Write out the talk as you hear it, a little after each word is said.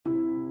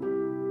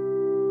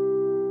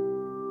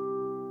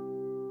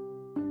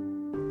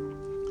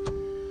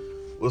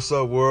What's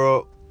up,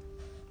 world?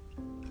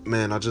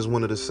 Man, I just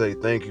wanted to say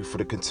thank you for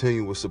the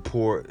continuous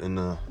support and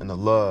the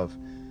love.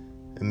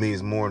 It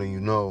means more than you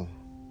know.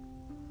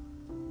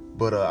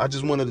 But I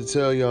just wanted to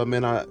tell y'all,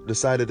 man, I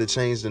decided to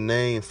change the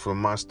name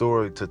from my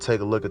story to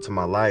Take a Look into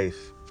My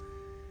Life.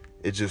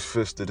 It just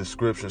fits the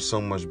description so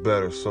much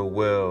better, so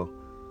well.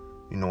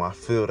 I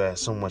feel that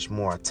so much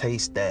more. I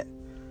taste that.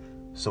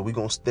 So we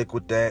gonna stick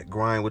with that,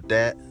 grind with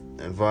that,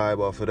 and vibe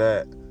off of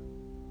that.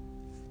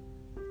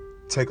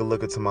 Take a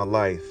Look into My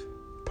Life,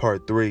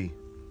 Part 3.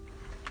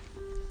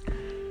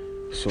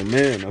 So,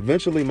 man,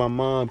 eventually my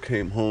mom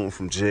came home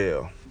from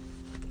jail.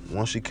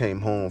 Once she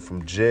came home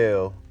from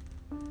jail,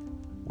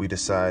 we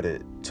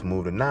decided to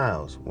move to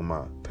Niles. With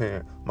my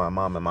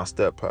mom and my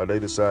stepfather, they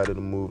decided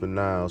to move to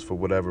Niles for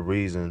whatever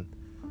reason.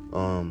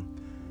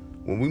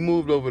 When we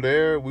moved over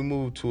there, we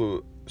moved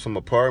to some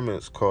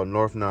apartments called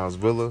North Niles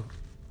Villa.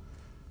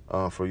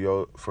 For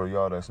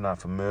y'all that's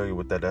not familiar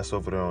with that, that's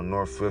over there on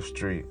North 5th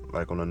Street,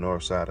 like on the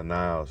north side of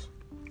Niles.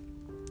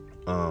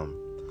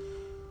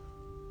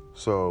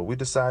 So we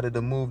decided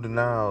to move to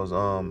Niles.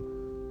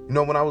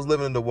 When I was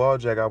living in the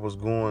Waljack, I was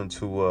going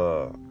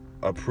to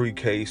a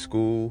pre-K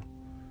school.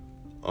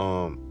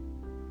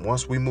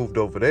 Once we moved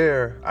over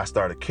there, I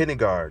started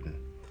kindergarten.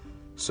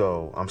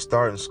 So I'm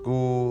starting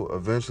school.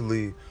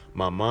 Eventually,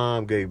 my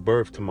mom gave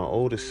birth to my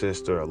oldest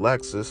sister,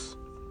 Alexis.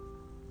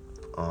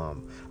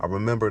 I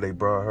remember they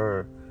brought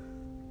her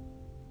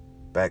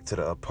back to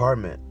the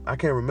apartment. I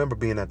can't remember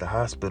being at the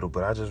hospital,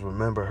 but I just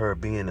remember her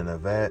being in a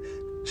vat.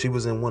 She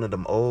was in one of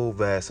them old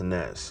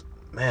bassinets.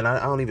 Man, I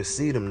don't even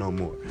see them no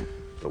more.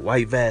 The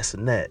white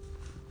bassinet.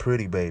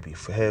 Pretty baby.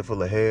 Head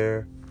full of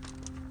hair.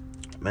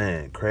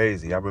 Man,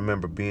 crazy. I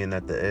remember being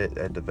at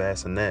the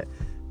bassinet.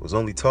 Was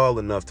only tall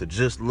enough to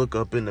just look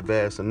up in the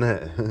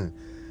bassinet. You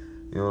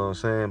know what I'm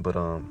saying? But,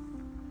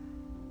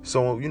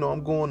 so,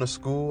 I'm going to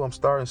school. I'm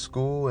starting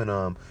school. And,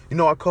 I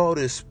call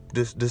this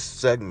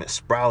segment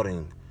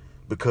Sprouting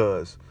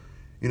because,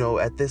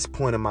 at this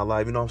point in my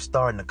life, I'm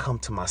starting to come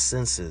to my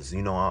senses.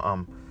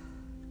 I'm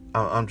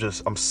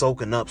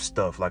soaking up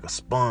stuff like a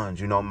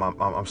sponge.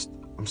 I'm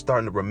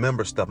starting to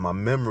remember stuff. My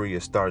memory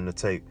is starting to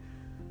take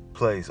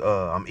place.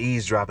 I'm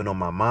eavesdropping on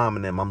my mom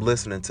and them. I'm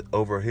listening to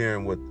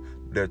overhearing what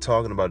they're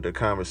talking about, their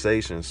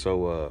conversation.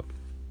 So,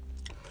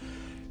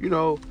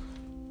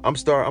 I'm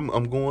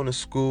going to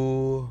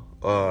school.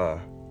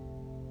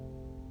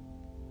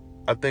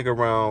 I think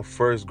around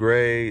first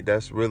grade,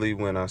 that's really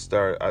when I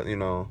started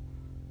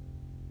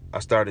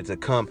to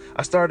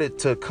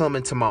come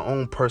into my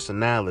own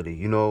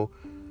personality,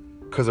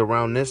 because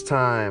around this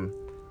time,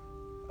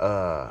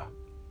 I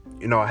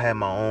had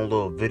my own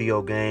little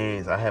video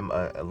games. I had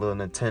a little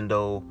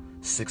Nintendo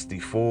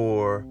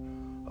 64.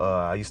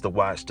 I used to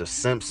watch The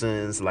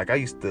Simpsons. Like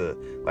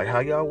how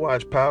y'all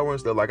watch Power and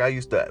stuff. Like I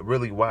used to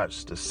really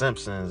watch The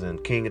Simpsons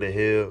and King of the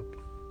Hill.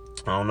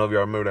 I don't know if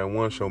y'all remember that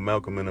one show,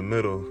 Malcolm in the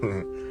Middle.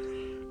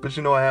 But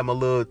I had my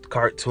little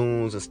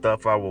cartoons and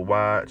stuff I would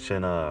watch.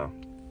 And,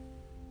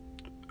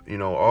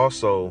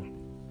 also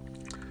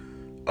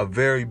a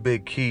very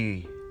big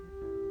key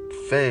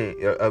thing,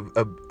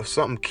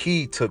 something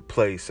key took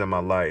place in my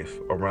life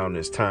around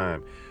this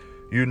time.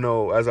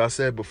 As I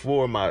said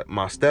before,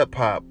 my step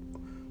pop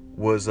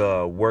was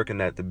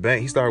working at the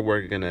bank. He started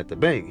working at the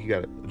bank. He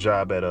got a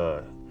job at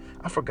I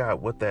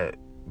forgot what that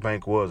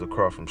bank was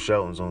across from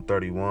Shelton's on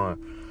 31,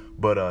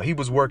 but he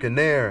was working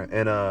there,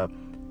 and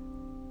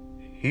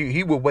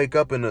he would wake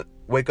up in the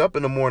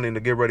morning to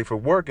get ready for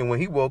work, and when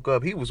he woke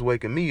up, he was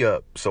waking me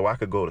up so I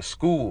could go to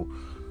school.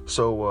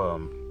 So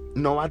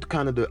I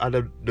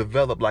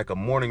developed like a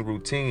morning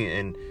routine,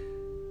 and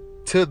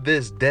to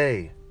this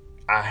day,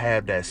 I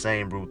have that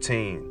same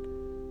routine.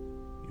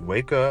 You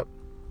wake up,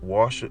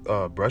 brush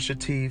your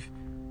teeth,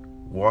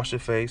 wash your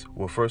face.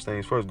 Well, first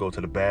things first, go to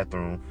the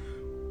bathroom,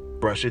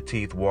 brush your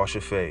teeth, wash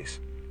your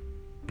face.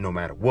 No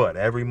matter what,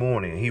 every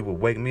morning he would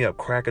wake me up,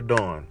 crack of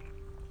dawn.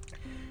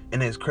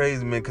 And it's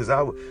crazy, man, because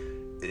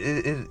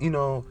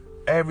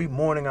every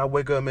morning I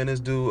wake up, man, this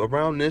dude,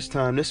 around this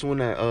time, this is when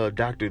that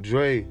Dr.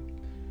 Dre,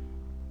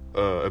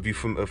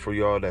 for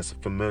y'all that's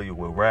familiar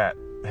with rap,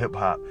 hip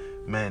hop,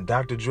 man,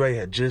 Dr. Dre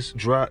had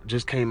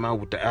just came out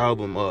with the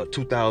album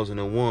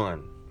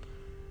 2001.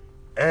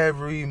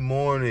 Every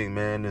morning,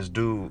 man,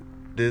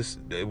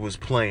 it was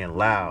playing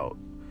loud.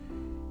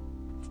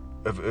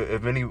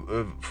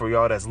 For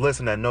y'all that's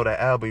listening that know that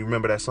album, you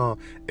remember that song,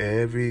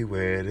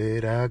 Everywhere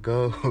That I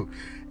Go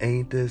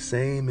Ain't the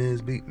Same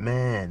as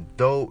Man,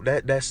 though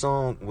that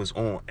song was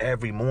on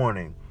every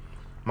morning.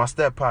 My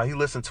steppa, he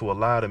listened to a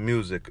lot of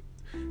music,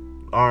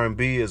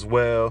 R&B as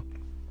well,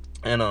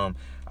 and I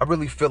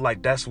really feel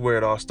like that's where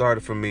it all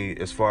started for me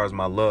as far as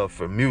my love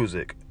for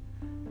music.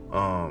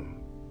 But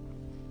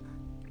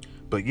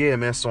yeah,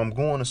 man, so I'm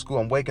going to school.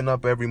 I'm waking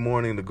up every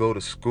morning to go to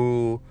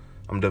school.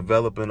 I'm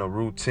developing a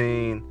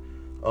routine.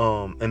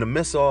 In the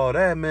midst of all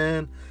that,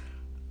 man,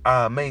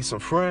 I made some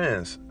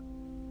friends.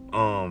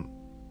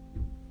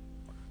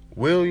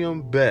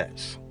 William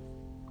Betts.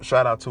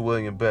 Shout out to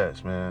William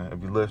Betts, man.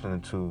 If you're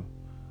listening to,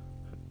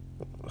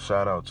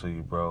 shout out to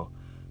you, bro.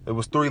 It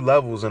was 3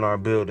 levels in our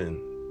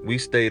building. We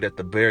stayed at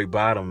the very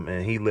bottom,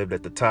 and he lived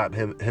at the top,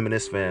 him and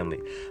his family.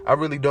 I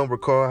really don't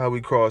recall how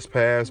we crossed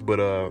paths, but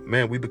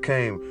man, we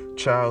became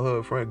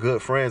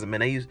good friends.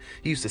 Man, he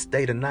used to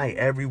stay the night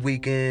every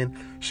weekend.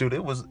 Shoot,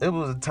 it was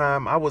a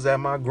time I was at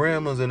my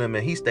grandma's and him,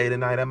 and he stayed the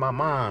night at my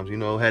mom's. You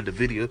know, had the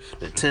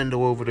Nintendo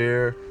over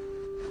there,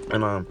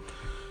 and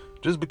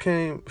just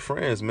became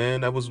friends, man.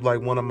 That was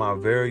like one of my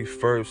very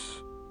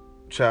first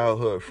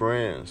childhood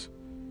friends.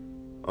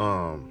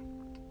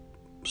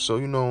 So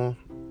you know,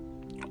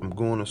 I'm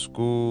going to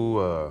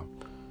school.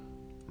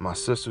 My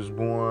sister's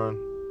born.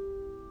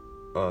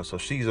 So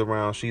she's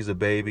around. She's a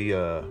baby.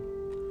 And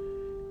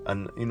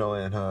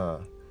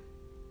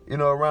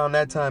around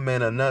that time,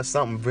 man,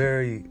 something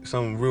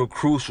real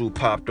crucial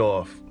popped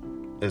off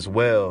as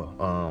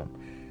well.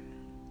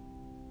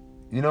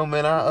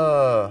 Man,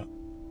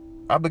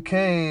 I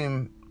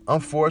became,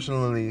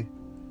 unfortunately,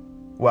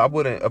 well, I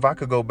wouldn't, if I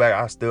could go back,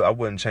 I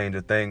wouldn't change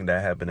a thing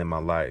that happened in my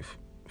life,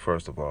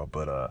 first of all.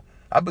 But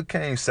I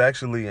became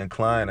sexually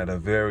inclined at a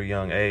very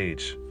young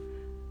age.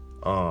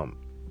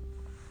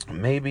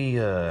 Maybe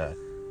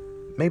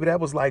that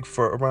was like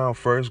for around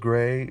first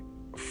grade,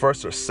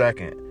 first or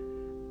second.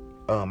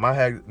 I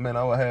had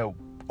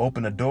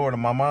opened the door to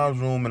my mom's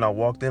room, and I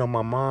walked in on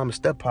my mom and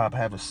step-pop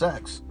having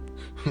sex.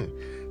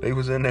 They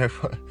was in there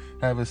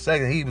having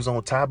sex, and he was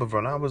on top of her,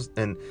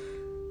 and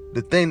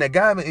the thing that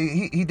got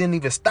me, he didn't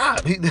even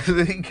stop. He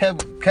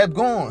kept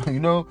going, you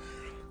know.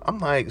 I'm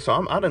like,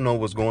 I didn't know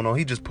what's going on.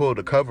 He just pulled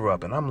the cover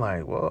up, and I'm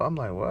like,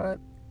 what?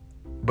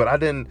 But I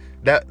didn't,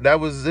 that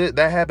was it.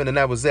 That happened, and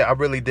that was it. I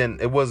really didn't,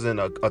 it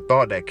wasn't a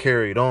thought that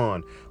carried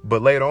on.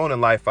 But later on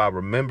in life, I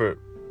remembered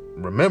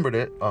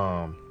it.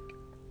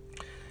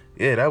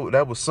 Yeah,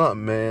 that was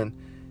something, man.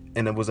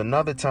 And it was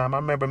another time, I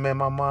remember, man,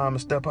 my mom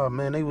and step-up,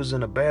 man, they was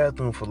in the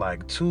bathroom for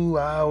like 2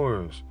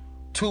 hours.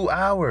 2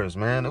 hours,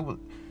 man.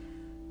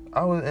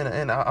 I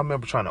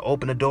remember trying to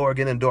open the door,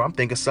 get in the door. I'm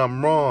thinking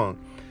something wrong.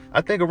 I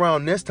think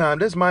around this time,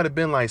 this might have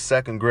been like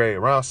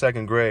around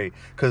second grade,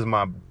 because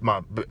my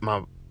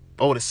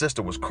oldest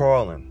sister was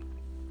crawling,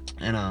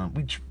 and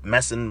we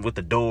messing with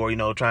the door, you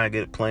know, trying to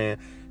get it playing.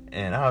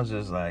 And I was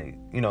just like,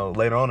 you know,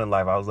 later on in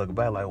life, I was looking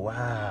back like,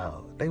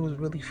 wow, they was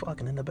really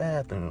fucking in the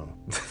bathroom.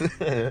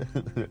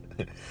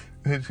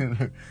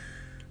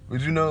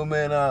 But you know,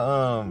 man,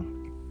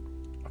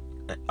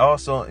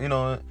 also, you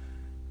know,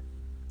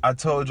 I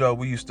told y'all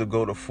we used to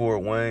go to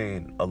Fort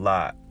Wayne a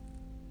lot.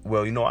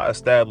 Well, you know, I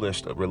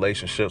established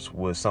relationships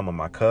with some of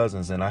my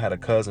cousins, and I had a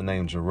cousin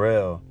named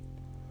Jarrell.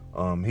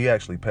 He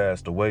actually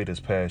passed away this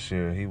past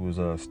year. He was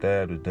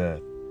stabbed to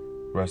death.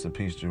 Rest in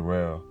peace,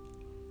 Jarrell.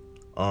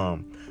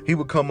 He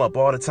would come up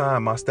all the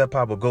time. My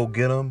step-pop would go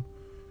get him,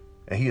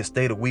 and he would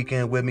stay the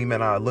weekend with me.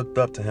 Man, I looked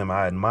up to him.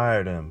 I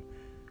admired him.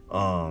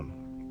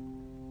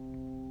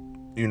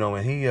 You know,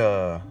 and he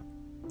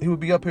would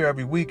be up here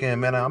every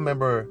weekend, man. I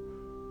remember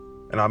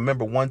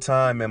one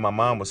time, man, my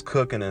mom was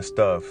cooking and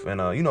stuff, and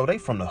you know, they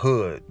from the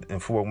hood in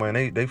Fort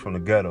Wayne. They from the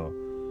ghetto.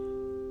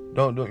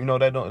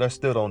 That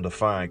still don't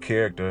define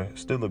character.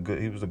 Still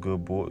he was a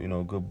good boy, you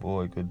know, good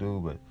boy, good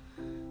dude, but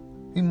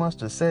he must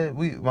have said,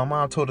 my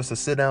mom told us to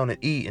sit down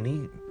and eat, and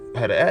he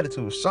had an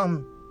attitude.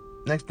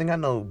 Next thing I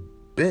know,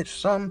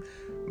 bitch,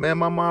 man,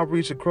 my mom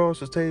reached across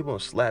the table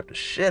and slapped the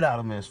shit out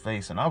of him in his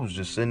face, and I was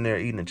just sitting there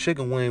eating a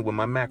chicken wing with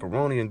my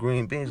macaroni and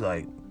green beans,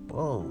 like,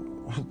 whoa.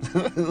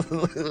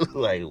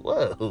 Like,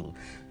 whoa.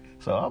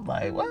 So I'm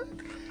like, what?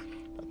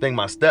 I think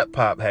my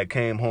step-pop had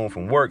came home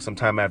from work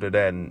sometime after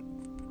that and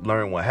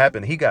learned what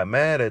happened. He got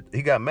mad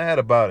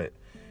about it.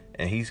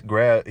 And he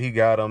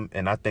got him,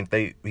 and I think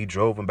he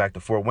drove him back to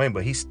Fort Wayne,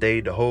 but he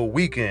stayed the whole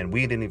weekend.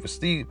 We didn't even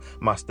see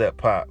my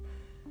step-pop.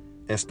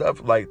 And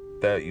stuff like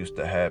that used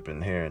to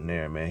happen here and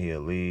there, man. He'll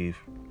leave.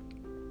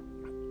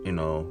 You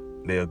know,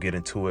 they'll get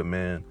into it,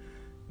 man.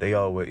 They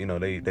always, you know,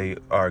 they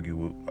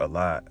argue a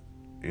lot.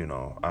 You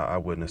know, I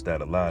witnessed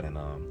that a lot, and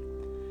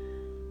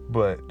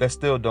but that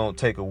still don't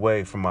take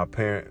away from my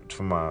parents,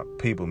 from my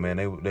people, man.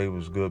 They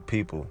was good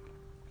people.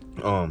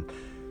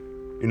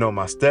 You know,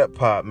 my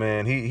step-pop,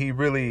 man, he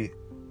really,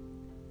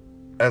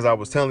 as I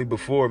was telling you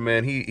before,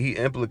 man, he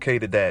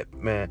implicated that,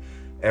 man.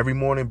 Every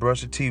morning,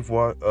 brush your teeth,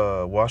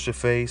 wash your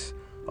face.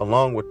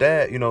 Along with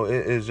that, you know,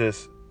 it's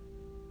just,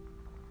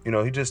 you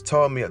know, he just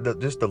taught me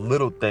just the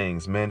little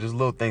things, man. Just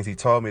little things he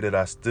taught me that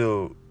I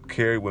still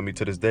carry with me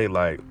to this day.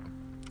 Like,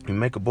 you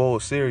make a bowl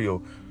of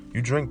cereal,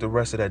 you drink the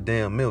rest of that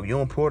damn milk. You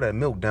don't pour that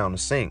milk down the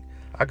sink.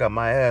 I got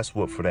my ass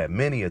whooped for that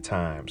many a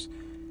times.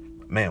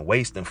 Man,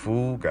 wasting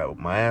food, got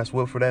my ass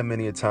whooped for that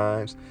many a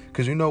times.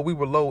 Cause you know, we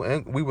were low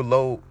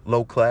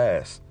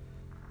class.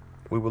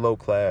 We were low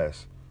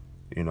class.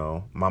 You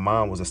know, my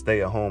mom was a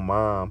stay-at-home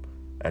mom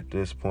at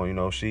this point. You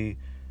know, she's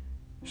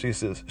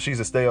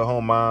a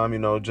stay-at-home mom. You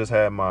know, just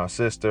had my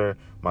sister.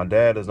 My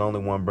dad is the only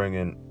one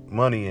bringing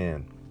money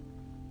in.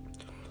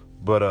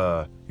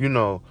 But you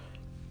know,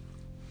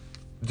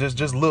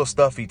 just little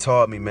stuff he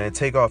taught me, man.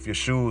 Take off your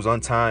shoes,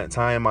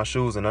 tying my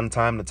shoes and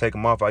untying to take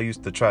them off. I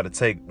used to try to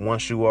take one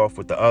shoe off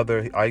with the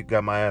other. I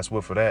got my ass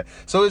whipped for that.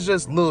 So it's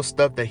just little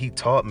stuff that he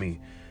taught me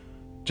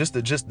just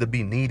to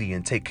be needy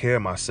and take care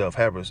of myself,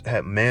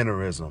 have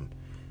mannerism.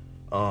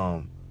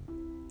 And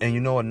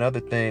another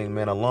thing,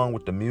 man, along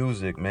with the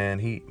music,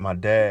 man, my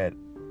dad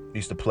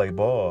used to play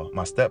ball.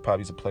 My step-pop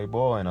used to play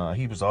ball, and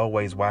he was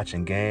always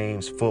watching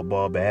games,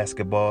 football,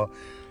 basketball.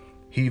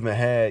 He even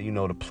had, the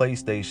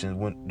PlayStation.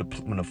 When the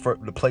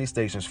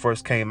PlayStations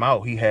first came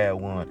out, he had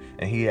one,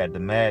 and he had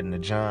the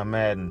John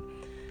Madden.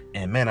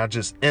 And man, I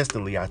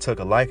took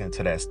a liking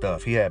to that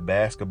stuff. He had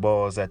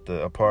basketballs at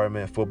the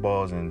apartment,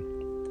 footballs, and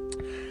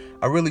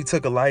I really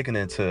took a liking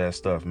into that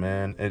stuff,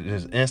 man. It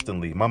just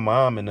instantly. My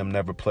mom and them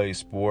never played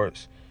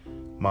sports.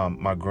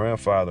 My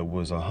grandfather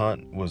was an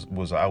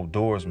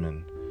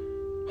outdoorsman,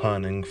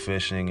 hunting,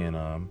 fishing, and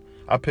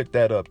I picked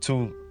that up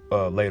too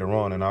later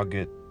on,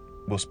 and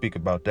we'll speak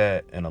about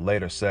that in a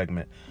later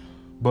segment.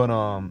 But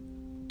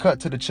cut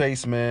to the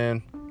chase,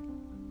 man.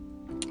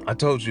 I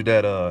told you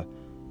that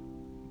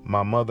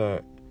my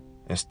mother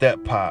and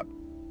step pop,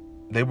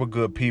 they were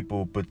good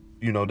people, but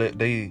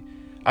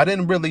I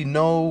didn't really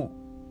know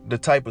the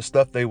type of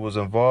stuff they was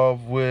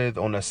involved with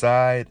on the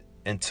side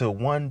until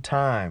one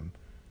time.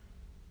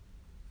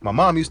 My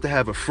mom used to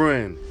have a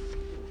friend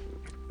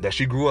that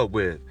she grew up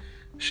with.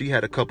 She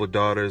had a couple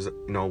daughters.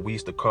 We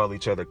used to call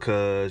each other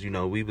cuz.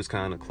 We was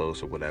kind of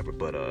close or whatever.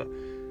 But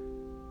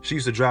she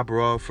used to drop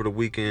her off for the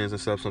weekends and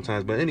stuff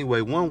sometimes. But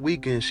anyway, one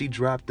weekend she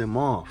dropped them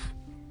off.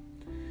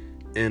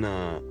 And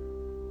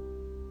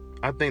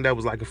I think that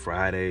was like a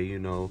Friday,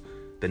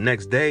 The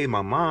next day,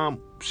 my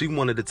mom, she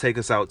wanted to take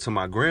us out to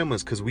my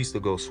grandma's because we used to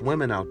go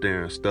swimming out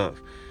there and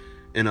stuff.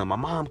 And my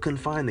mom couldn't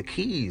find the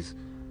keys.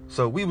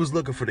 So we was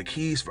looking for the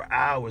keys for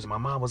hours. My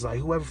mom was like,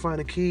 whoever find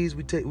the keys,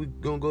 we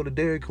gonna go to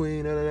Dairy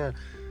Queen.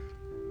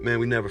 Man,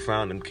 we never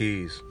found them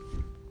keys.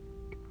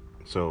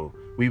 So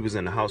we was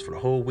in the house for the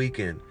whole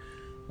weekend.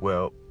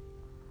 Well,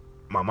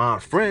 my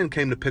mom's friend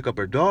came to pick up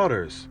her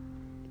daughters.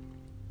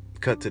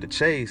 Cut to the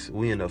chase,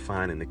 we ended up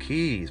finding the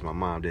keys. My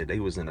mom did.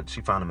 She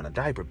found them in a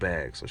diaper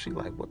bag. So she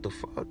like, what the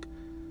fuck?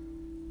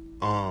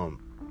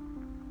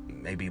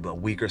 Maybe a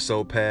week or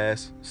so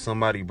passed.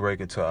 Somebody break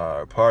into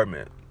our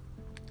apartment.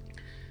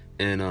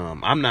 And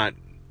I'm not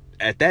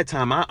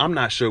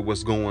sure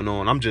what's going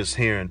on. I'm just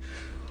hearing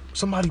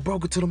somebody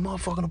broke into the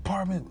motherfucking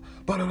apartment.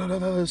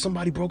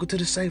 Somebody broke into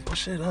the safe. Oh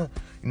shit.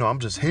 I'm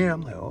just hearing.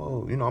 I'm like,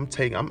 oh,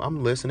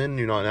 I'm listening.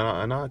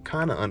 And I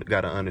kind of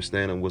got an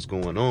understanding what's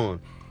going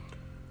on.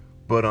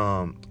 But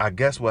I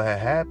guess what had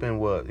happened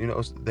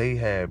was, they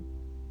had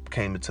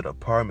came into the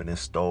apartment and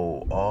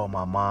stole all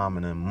my mom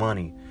and them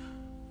money.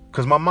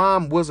 Cause my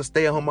mom was a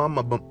stay-at-home mom,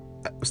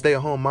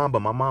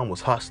 but my mom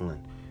was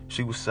hustling.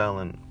 She was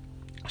selling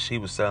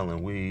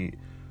weed,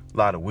 a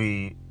lot of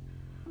weed.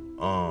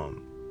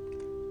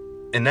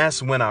 And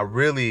that's when I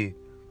really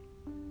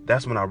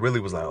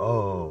was like,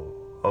 oh,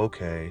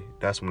 okay.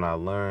 That's when I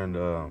learned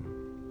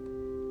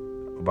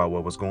about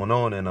what was going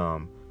on.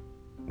 And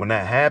when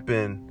that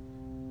happened,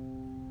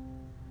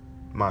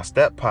 my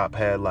step pop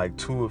had like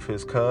two of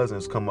his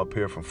cousins come up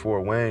here from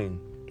Fort Wayne.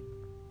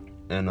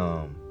 And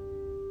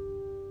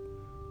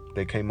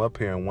they came up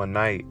here, and one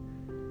night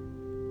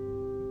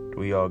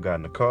we all got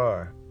in the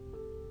car.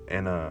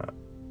 And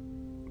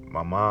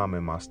my mom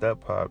and my step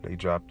pop, they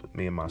dropped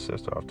me and my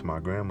sister off to my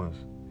grandma's.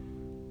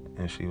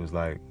 And she was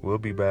like, we'll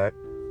be back.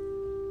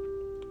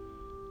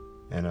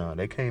 And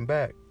they came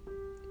back.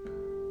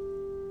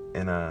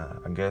 And I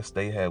guess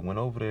they had went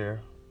over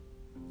there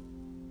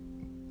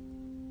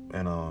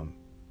and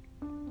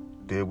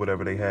did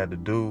whatever they had to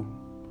do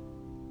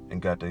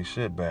and got their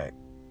shit back.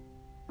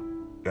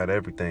 Got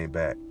everything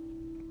back.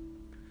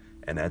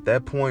 And at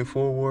that point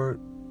forward,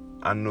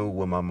 I knew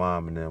what my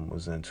mom and them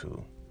was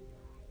into.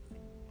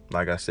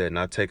 Like I said,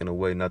 not taking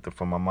away nothing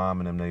from my mom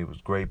and them. They was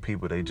great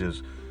people. This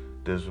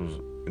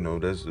was,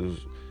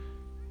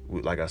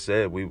 like I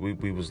said, we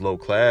was low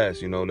class.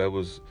 That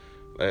was,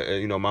 my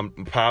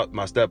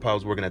steppa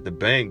was working at the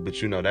bank, but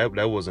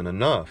that wasn't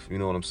enough. You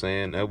know what I'm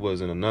saying? That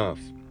wasn't enough.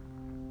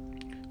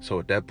 So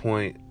at that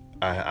point,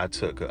 I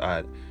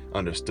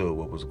understood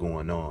what was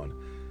going on.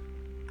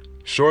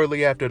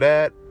 Shortly after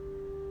that,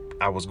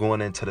 I was going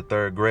into the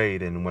 3rd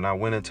grade. And when I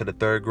went into the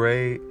 3rd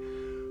grade,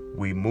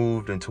 we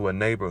moved into a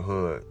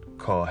neighborhood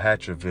called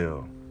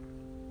Hatcherville.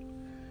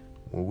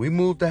 When we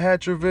moved to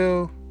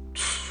Hatcherville,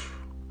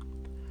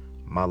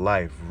 my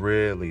life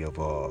really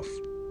evolved.